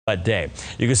Day.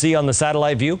 You can see on the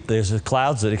satellite view there's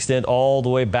clouds that extend all the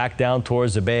way back down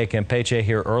towards the Bay of Campeche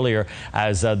here earlier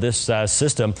as this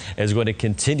system is going to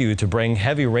continue to bring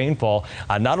heavy rainfall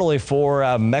not only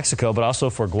for Mexico but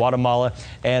also for Guatemala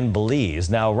and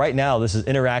Belize. Now right now this is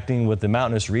interacting with the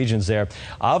mountainous regions there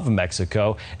of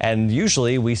Mexico, and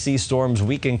usually we see storms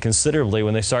weaken considerably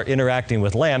when they start interacting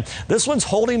with land. This one's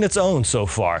holding its own so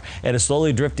far and is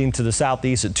slowly drifting to the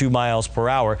southeast at 2 miles per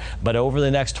hour, but over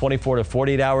the next 24 to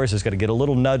 48 hours is going to get a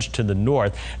little nudge to the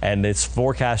north, and its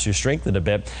forecast to strengthen a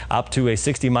bit up to a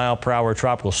 60-mile-per-hour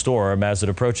tropical storm as it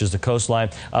approaches the coastline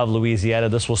of Louisiana.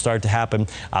 This will start to happen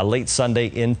late Sunday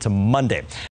into Monday.